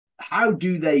how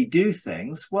do they do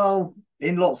things? Well,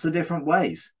 in lots of different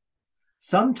ways.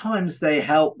 Sometimes they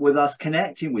help with us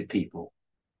connecting with people.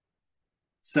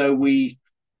 So we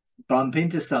bump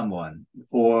into someone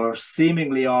or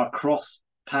seemingly our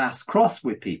paths cross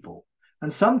with people.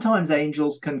 And sometimes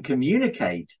angels can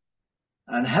communicate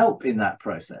and help in that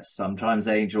process. Sometimes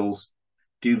angels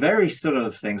do very sort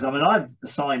of things. I mean, I've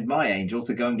assigned my angel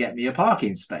to go and get me a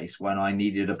parking space when I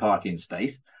needed a parking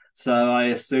space. So I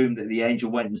assumed that the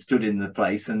angel went and stood in the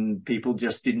place and people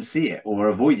just didn't see it or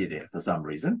avoided it for some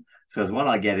reason. So when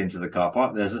I get into the car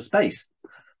park, there's a space.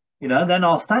 Then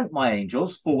I'll thank my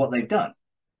angels for what they've done.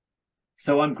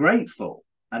 So I'm grateful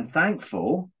and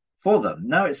thankful for them.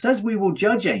 Now, it says we will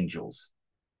judge angels.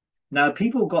 Now,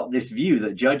 people got this view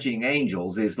that judging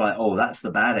angels is like, oh, that's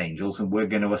the bad angels, and we're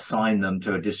going to assign them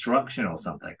to a destruction or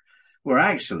something. Where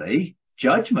actually,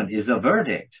 judgment is a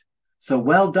verdict. So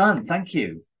well done, thank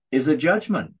you, is a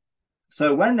judgment.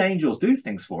 So when angels do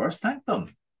things for us, thank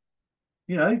them.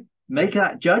 Make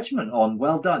that judgment on,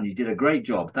 well done, you did a great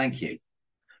job, thank you.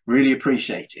 Really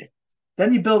appreciate it.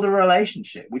 Then you build a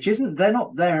relationship, which they're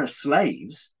not there as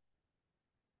slaves.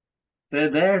 They're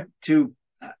there to,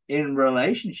 in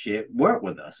relationship, work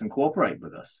with us and cooperate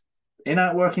with us in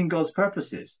outworking God's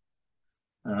purposes.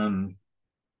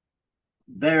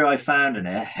 There I found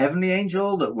a heavenly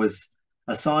angel that was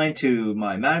assigned to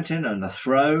my mountain and the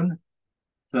throne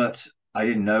that I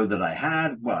didn't know that I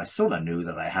had. Well, I sort of knew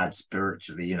that I had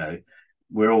spiritually,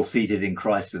 we're all seated in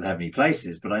Christ with heavenly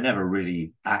places, but I never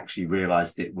really actually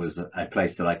realized it was a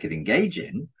place that I could engage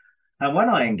in. And when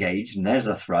I engaged, and there's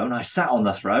a throne, I sat on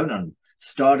the throne and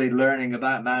started learning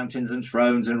about mountains and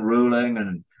thrones and ruling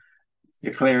and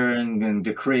declaring and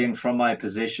decreeing from my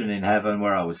position in heaven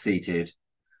where I was seated,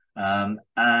 and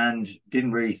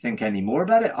didn't really think any more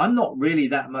about it. I'm not really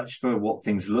that much for what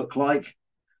things look like.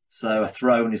 So a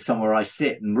throne is somewhere I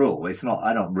sit and rule. It's not,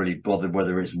 I don't really bother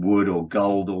whether it's wood or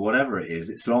gold or whatever it is.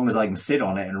 As long as I can sit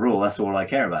on it and rule, that's all I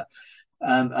care about.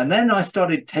 And then I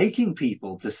started taking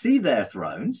people to see their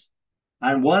thrones.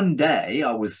 And one day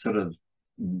I was sort of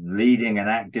leading an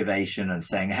activation and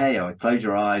saying, hey, close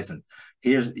your eyes and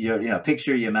here's your,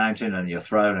 picture your mountain and your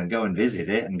throne and go and visit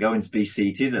it and go and be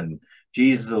seated. And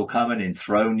Jesus will come and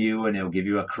enthrone you and he'll give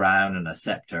you a crown and a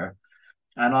scepter.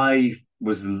 And I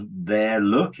was there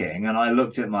looking, and I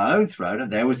looked at my own throne,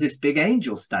 and there was this big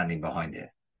angel standing behind it.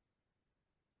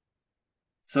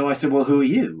 So I said, well, who are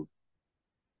you?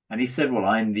 And he said, well,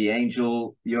 I'm the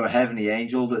angel, your heavenly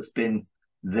angel that's been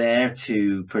there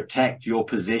to protect your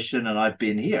position, and I've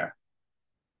been here.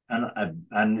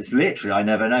 And it's literally, I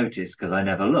never noticed because I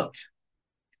never looked.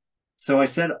 So I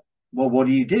said, well, what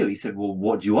do you do? He said, well,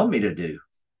 what do you want me to do?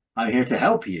 I'm here to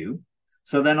help you.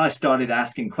 So then I started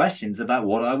asking questions about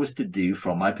what I was to do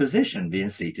from my position, being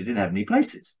seated in heavenly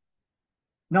places.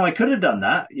 Now, I could have done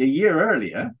that a year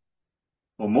earlier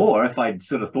or more if I'd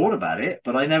sort of thought about it,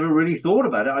 but I never really thought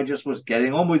about it. I just was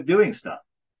getting on with doing stuff.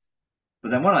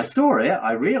 But then when I saw it,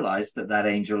 I realized that that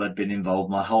angel had been involved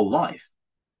my whole life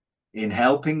in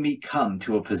helping me come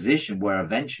to a position where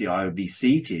eventually I would be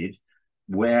seated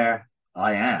where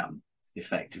I am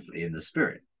effectively in the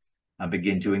spirit and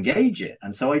begin to engage it.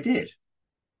 And so I did.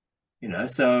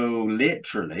 So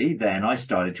literally, then I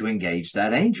started to engage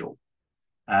that angel.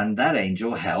 And that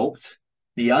angel helped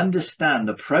me understand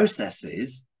the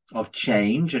processes of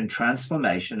change and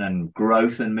transformation and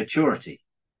growth and maturity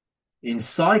in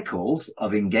cycles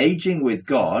of engaging with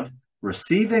God,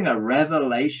 receiving a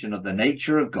revelation of the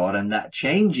nature of God and that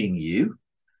changing you,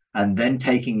 and then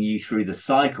taking you through the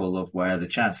cycle of where the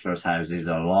chancellor's houses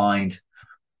are aligned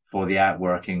for the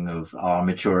outworking of our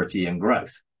maturity and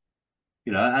growth.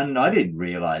 And I didn't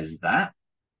realize that.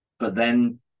 But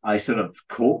then I sort of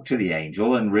talked to the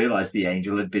angel and realized the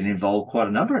angel had been involved quite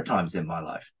a number of times in my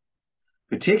life,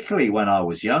 particularly when I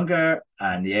was younger,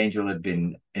 and the angel had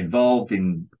been involved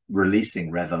in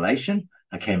releasing revelation.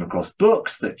 I came across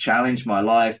books that challenged my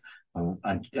life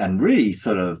and really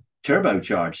sort of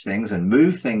turbocharged things and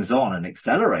moved things on and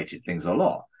accelerated things a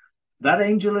lot. That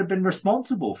angel had been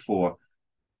responsible for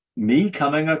me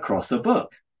coming across a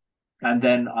book. And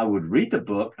then I would read the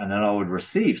book, and then I would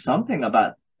receive something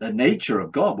about the nature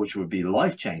of God, which would be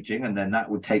life-changing, and then that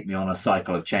would take me on a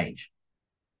cycle of change.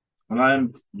 And I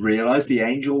realized the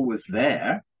angel was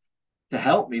there to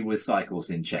help me with cycles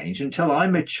in change until I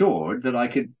matured that I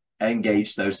could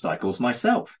engage those cycles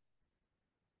myself,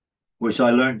 which I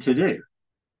learned to do.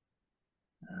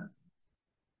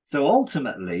 So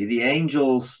ultimately, the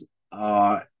angels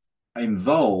are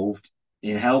involved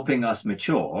in helping us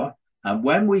mature. And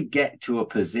when we get to a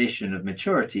position of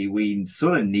maturity, we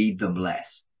sort of need them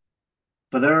less.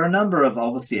 But there are a number of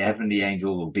obviously heavenly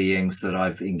angels or beings that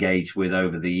I've engaged with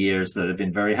over the years that have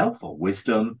been very helpful.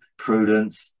 Wisdom,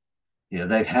 prudence,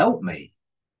 they've helped me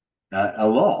a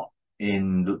lot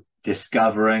in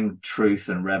discovering truth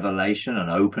and revelation and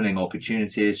opening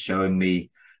opportunities, showing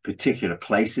me particular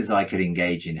places I could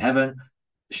engage in heaven,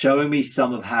 showing me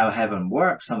some of how heaven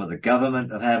works, some of the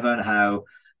government of heaven, how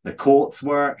the courts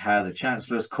work, how the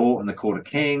Chancellor's Court and the Court of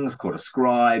Kings, Court of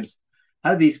Scribes,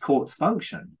 how these courts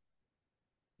function.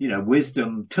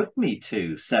 Wisdom took me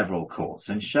to several courts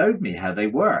and showed me how they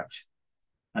worked,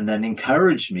 and then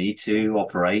encouraged me to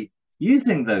operate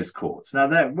using those courts.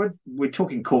 Now, we're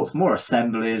talking courts, more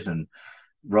assemblies and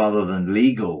rather than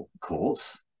legal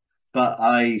courts, but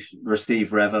I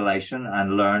received revelation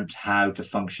and learned how to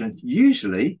function,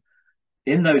 usually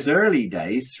in those early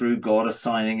days, through God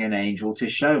assigning an angel to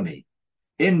show me.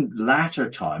 In latter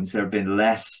times, there have been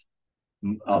less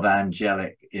of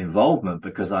angelic involvement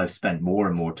because I've spent more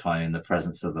and more time in the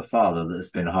presence of the Father.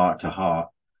 That's been heart-to-heart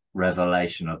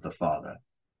revelation of the Father,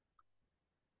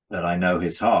 that I know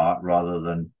his heart rather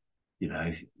than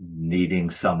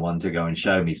needing someone to go and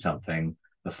show me something.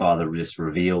 The Father just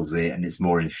reveals it, and it's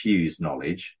more infused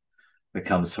knowledge that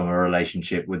comes from a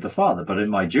relationship with the Father. But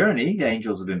in my journey, the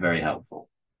angels have been very helpful.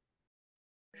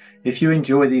 If you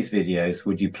enjoy these videos,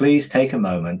 would you please take a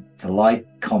moment to like,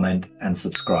 comment, and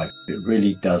subscribe? It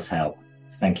really does help.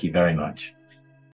 Thank you very much.